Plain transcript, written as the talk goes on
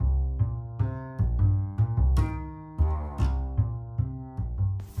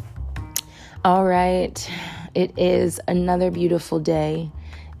All right, it is another beautiful day,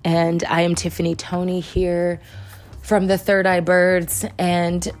 and I am Tiffany Tony here from the Third Eye Birds,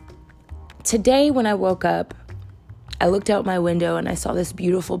 and today when I woke up, I looked out my window and I saw this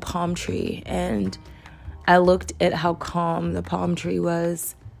beautiful palm tree, and I looked at how calm the palm tree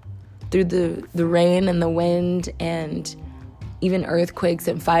was through the rain and the wind and even earthquakes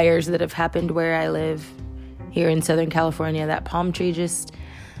and fires that have happened where I live here in Southern California. That palm tree just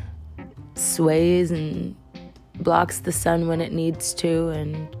sways and blocks the sun when it needs to,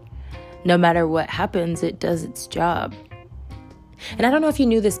 and no matter what happens, it does its job. And I don't know if you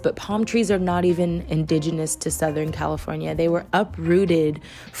knew this, but palm trees are not even indigenous to Southern California. They were uprooted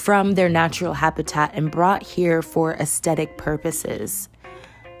from their natural habitat and brought here for aesthetic purposes.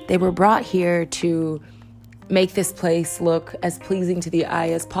 They were brought here to make this place look as pleasing to the eye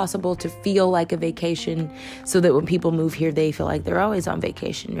as possible, to feel like a vacation, so that when people move here, they feel like they're always on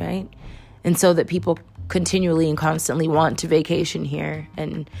vacation, right? And so that people continually and constantly want to vacation here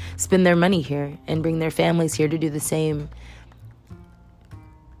and spend their money here and bring their families here to do the same.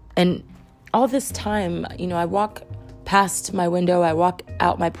 And all this time, I walk past my window, I walk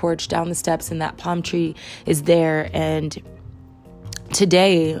out my porch, down the steps, and that palm tree is there. And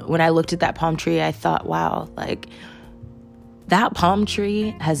today, when I looked at that palm tree, I thought, wow, that palm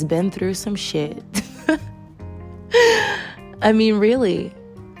tree has been through some shit. I mean, really.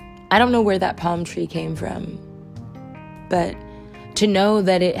 I don't know where that palm tree came from, but to know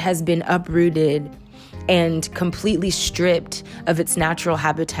that it has been uprooted and completely stripped of its natural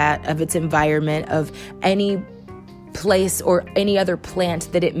habitat, of its environment, of any place or any other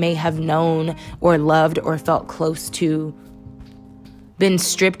plant that it may have known or loved or felt close to, been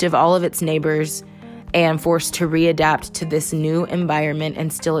stripped of all of its neighbors and forced to readapt to this new environment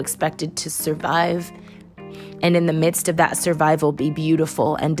and still expected to survive. And in the midst of that survival, be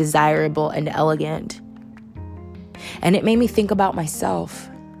beautiful and desirable and elegant. And it made me think about myself.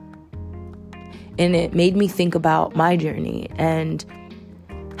 And it made me think about my journey and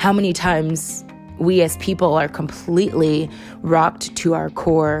how many times we as people are completely rocked to our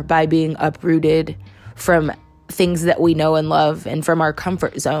core by being uprooted from things that we know and love and from our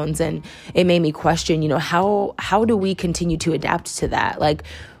comfort zones. And it made me question, how do we continue to adapt to that?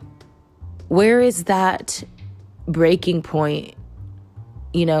 Where is that breaking point?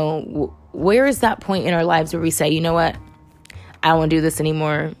 Where is that point in our lives where we say, you know what, I don't want to do this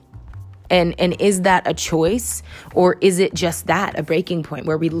anymore? And is that a choice, or is it just a breaking point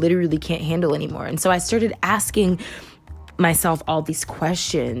where we literally can't handle anymore? And so I started asking myself all these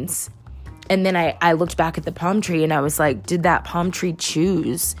questions. And then I looked back at the palm tree and I was like, did that palm tree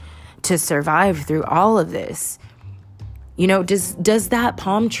choose to survive through all of this? Does that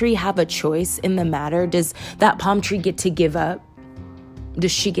palm tree have a choice in the matter? Does that palm tree get to give up?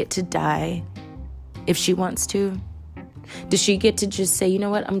 Does she get to die if she wants to? Does she get to just say, you know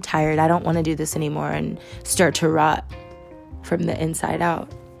what, I'm tired, I don't want to do this anymore, and start to rot from the inside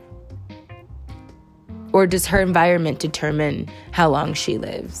out? Or does her environment determine how long she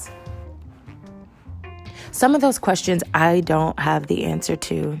lives? Some of those questions I don't have the answer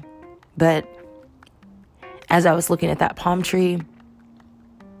to, but as I was looking at that palm tree,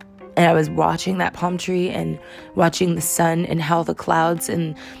 and I was watching that palm tree and watching the sun and how the clouds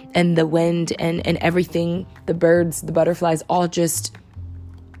and the wind and everything, the birds, the butterflies, all just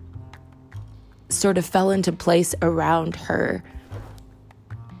sort of fell into place around her,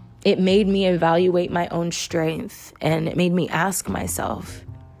 it made me evaluate my own strength, and it made me ask myself,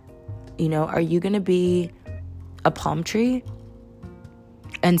 are you going to be a palm tree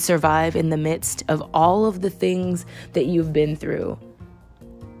and survive in the midst of all of the things that you've been through?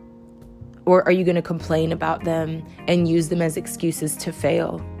 Or are you going to complain about them and use them as excuses to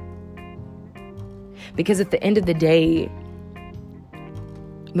fail? Because at the end of the day,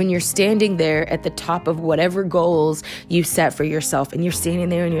 when you're standing there at the top of whatever goals you set for yourself, and you're standing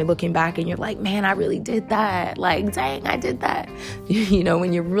there and you're looking back and you're like, man, I really did that. Dang, I did that.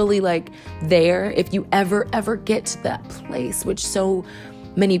 When you're really there, if you ever get to that place, which so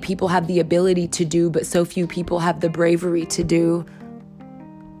many people have the ability to do, but so few people have the bravery to do.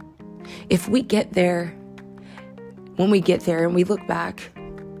 If we get there, when we get there and we look back,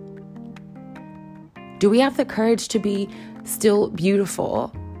 do we have the courage to be still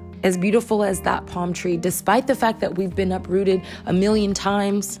beautiful as that palm tree, despite the fact that we've been uprooted a million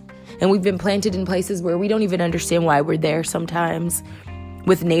times and we've been planted in places where we don't even understand why we're there sometimes,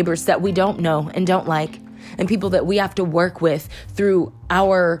 with neighbors that we don't know and don't like, and people that we have to work with through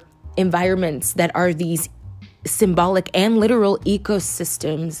our environments that are these symbolic and literal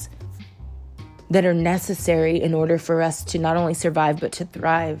ecosystems that are necessary in order for us to not only survive, but to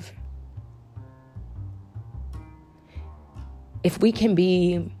thrive. if we can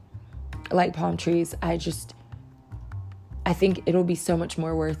be like palm trees, I think it'll be so much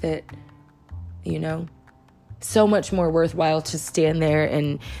more worth it, so much more worthwhile to stand there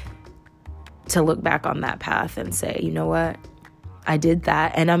and to look back on that path and say, you know what? I did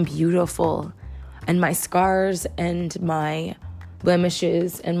that and I'm beautiful. And my scars and my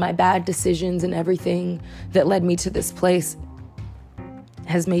blemishes and my bad decisions and everything that led me to this place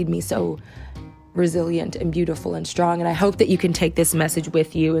has made me so resilient and beautiful and strong. And I hope that you can take this message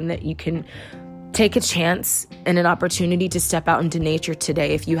with you and that you can take a chance and an opportunity to step out into nature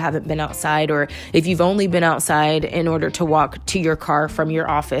today if you haven't been outside, or if you've only been outside in order to walk to your car from your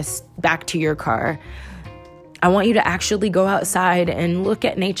office back to your car. I want you to actually go outside and look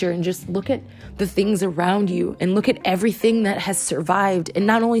at nature and just look at the things around you and look at everything that has survived, and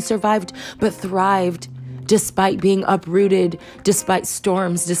not only survived, but thrived despite being uprooted, despite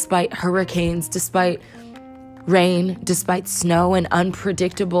storms, despite hurricanes, despite rain, despite snow and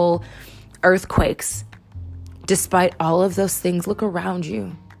unpredictable earthquakes. Despite all of those things, look around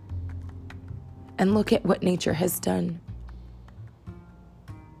you and look at what nature has done.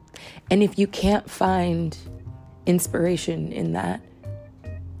 And if you can't find inspiration in that,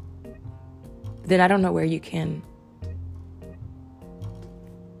 then I don't know where you can.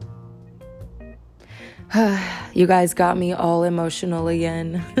 You guys got me all emotional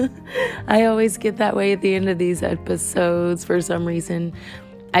again. I always get that way at the end of these episodes for some reason.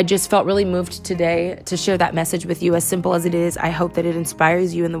 I just felt really moved today to share that message with you, as simple as it is. I hope that it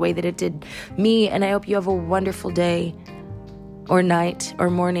inspires you in the way that it did me, and I hope you have a wonderful day or night or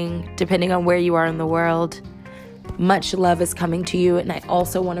morning, depending on where you are in the world. Much love is coming to you, and I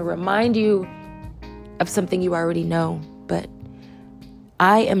also want to remind you of something you already know, but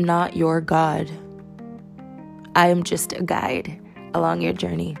I am not your God. I am just a guide along your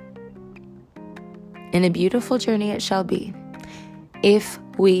journey. And a beautiful journey it shall be, if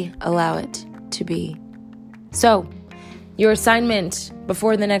we allow it to be. So, your assignment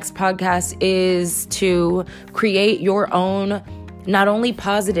before the next podcast is to create your own, not only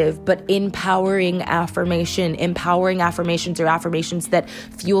positive, but empowering affirmations or affirmations that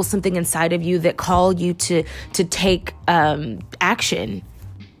fuel something inside of you, that call you to take action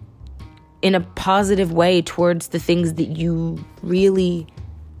in a positive way towards the things that you really,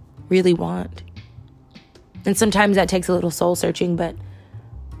 really want. And sometimes that takes a little soul searching, but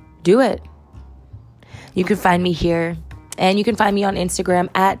do it. You can find me here, and you can find me on Instagram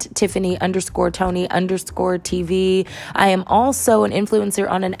at Tiffany_Tony_TV. I am also an influencer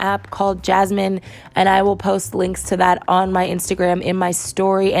on an app called Jasmine, and I will post links to that on my Instagram, in my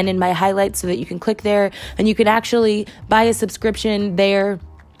story, and in my highlights, so that you can click there and you can actually buy a subscription there.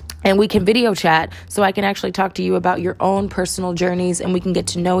 And we can video chat, so I can actually talk to you about your own personal journeys, and we can get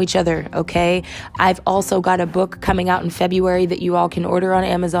to know each other, okay? I've also got a book coming out in February that you all can order on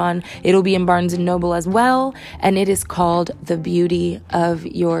Amazon. It'll be in Barnes & Noble as well, and it is called The Beauty of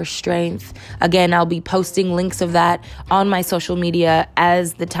Your Strength. Again, I'll be posting links of that on my social media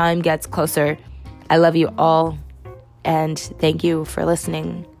as the time gets closer. I love you all, and thank you for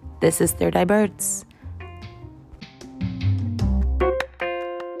listening. This is Third Eye Birds.